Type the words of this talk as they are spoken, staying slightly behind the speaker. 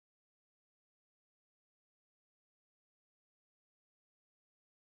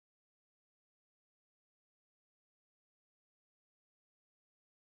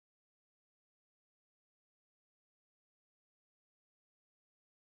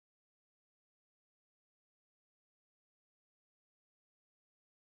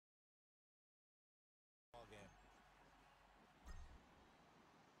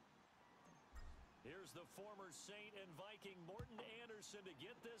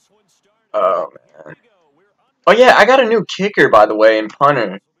Oh man. Oh yeah, I got a new kicker by the way and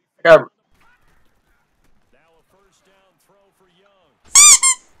punter. I got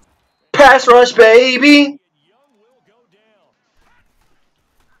pass rush, baby.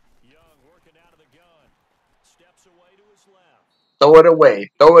 Throw it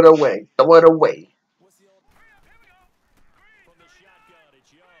away. Throw it away. Throw it away.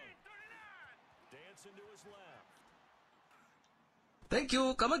 Thank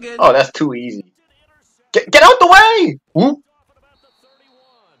you. Come again. Oh, that's too easy. Get out the way. Whoop.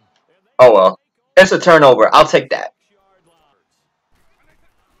 Oh well. It's a turnover. I'll take that.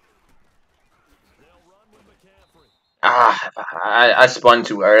 Ah, I spun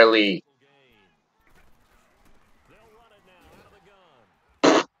too early.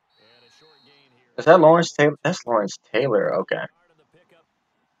 Is that Lawrence Taylor? That's Lawrence Taylor. Okay.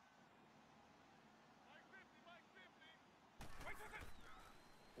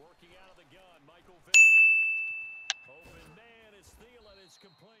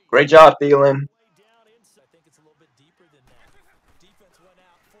 Great job, Thielen.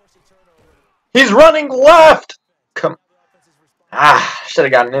 He's running left. Come. Ah, should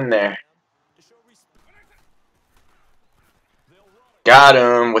have gotten in there. Got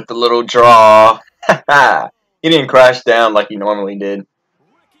him with the little draw. He didn't crash down like he normally did.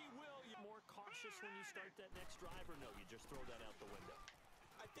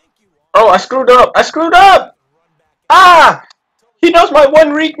 Oh, I screwed up. I screwed up. Ah! He knows my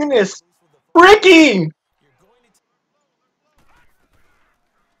one weakness. Ricky!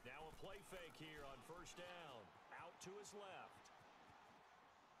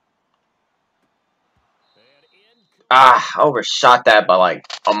 Ah, I overshot that by like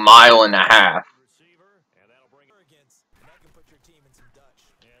a mile and a half.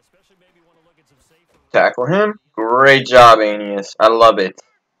 Tackle him. Great job, Aeneas. I love it.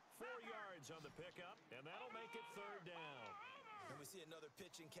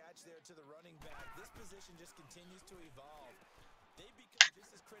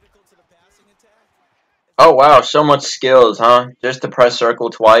 Oh wow, so much skills, huh? Just to press circle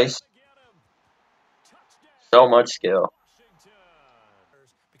twice. So much skill.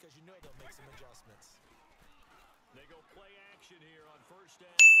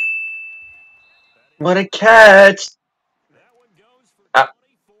 What a catch!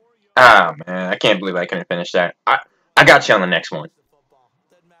 Ah, man, I can't believe I couldn't finish that. I got you on the next one.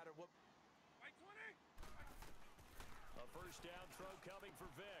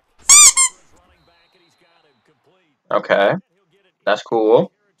 Okay. That's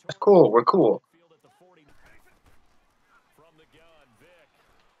cool. That's cool. We're cool.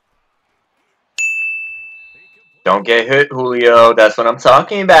 Don't get hit, Julio. That's what I'm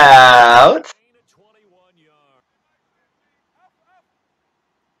talking about.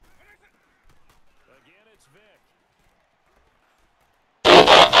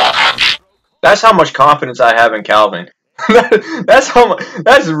 That's how much confidence I have in Calvin.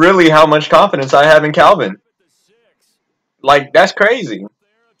 That's really how much confidence I have in Calvin. Like, that's crazy.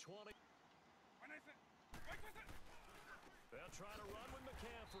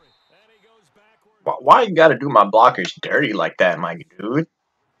 Why you gotta do my blockers dirty like that, my dude?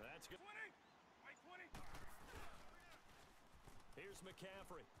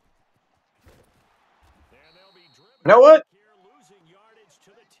 You know what?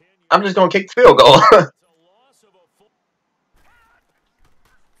 I'm just gonna kick the field goal.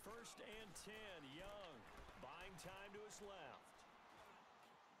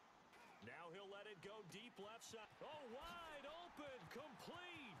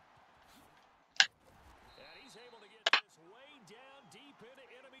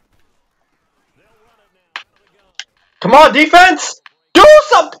 Come on, defense! Do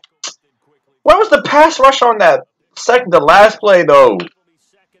something! Where was the pass rush on that the last play, though?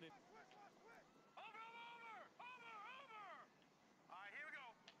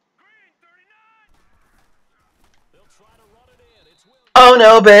 Oh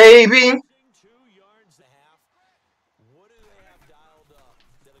no, baby!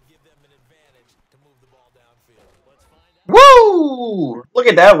 Woo! Look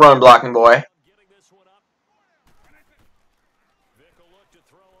at that run blocking, boy.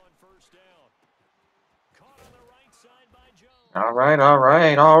 All right, all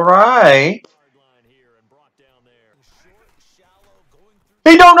right, all right.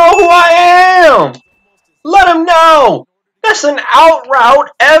 He don't know who I am! Let him know! That's an out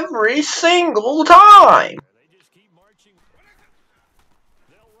route every single time!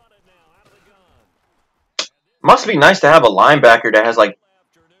 Must be nice to have a linebacker that has like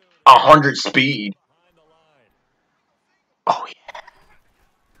 100 speed. Oh yeah.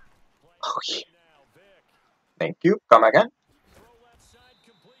 Oh yeah. Thank you. Come again.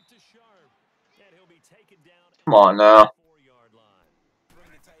 Come on now.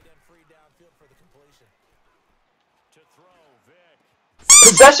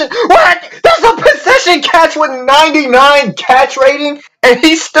 Possession? What? That's a possession catch with 99 catch rating, and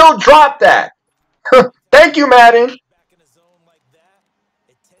he still dropped that. Thank you, Madden.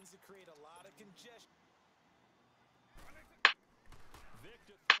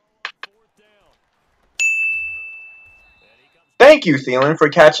 Thank you, Thielen, for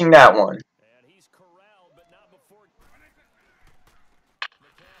catching that one.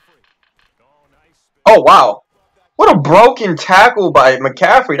 Oh, wow. What a broken tackle by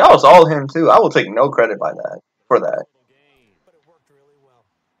McCaffrey. That was all him, too. I will take no credit by that for that.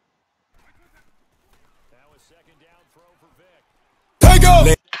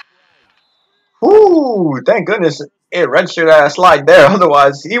 Ooh, thank goodness it registered that slide there.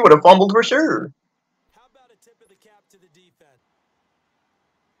 Otherwise, he would have fumbled for sure.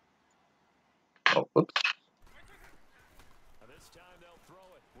 Oh, oops.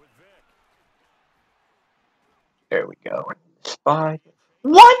 There we go. Spy.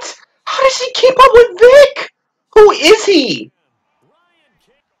 What? How does he keep up with Vic? Who is he?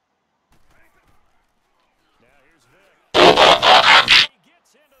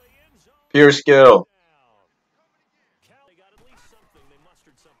 Pure skill.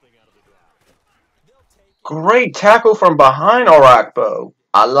 Great tackle from behind, Orakbo.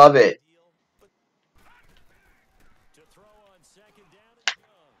 I love it.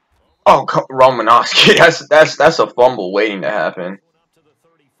 Oh, Romanowski. That's a fumble waiting to happen.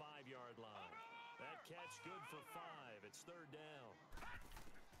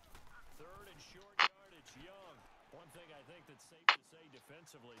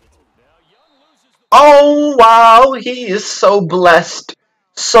 Oh wow, he is so blessed,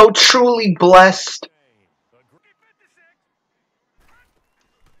 so truly blessed.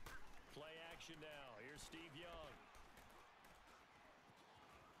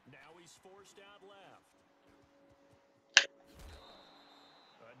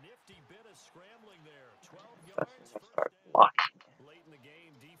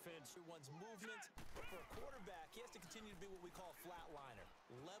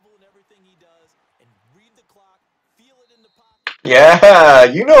 Yeah,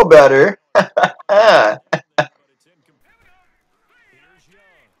 you know better.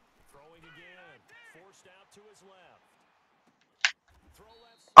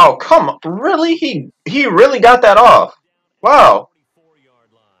 Oh, come on. Really? He really got that off. Wow.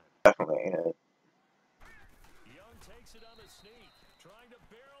 Definitely.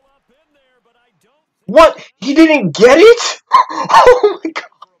 What? He didn't get it? Oh my god.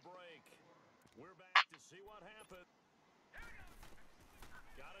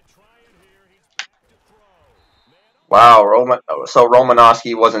 Wow, so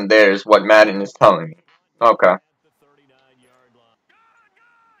Romanowski wasn't there is what Madden is telling me. Okay.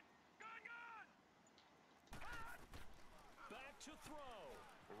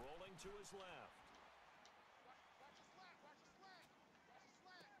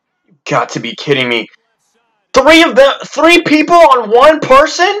 You got to be kidding me. Three people on one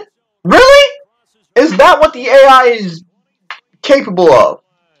person? Really? Is that what the AI is capable of?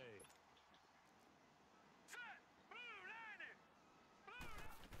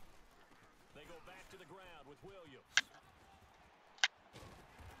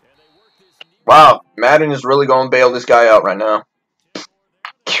 Wow, Madden is really going to bail this guy out right now.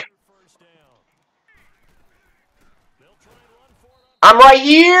 I'm right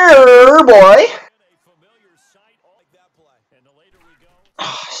here, boy.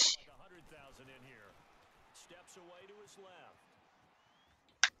 Oh,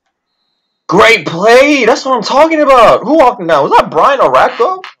 great play. That's what I'm talking about. Who walked him down? Was that Brian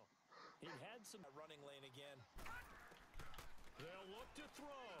Orakbo?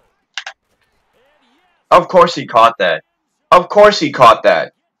 Of course he caught that. Of course he caught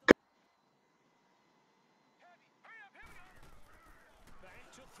that.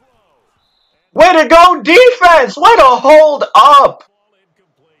 Way to go, defense! Way to hold up!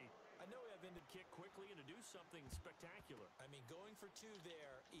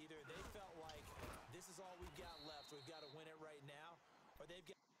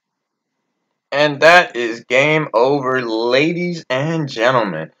 And that is game over, ladies and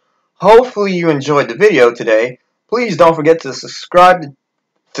gentlemen. Hopefully you enjoyed the video today. Please don't forget to subscribe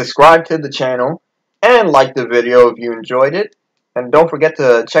to the channel and like the video if you enjoyed it. And don't forget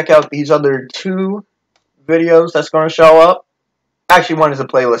to check out these other two videos that's going to show up. Actually, one is a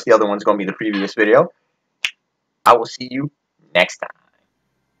playlist, the other one's going to be the previous video. I will see you next time.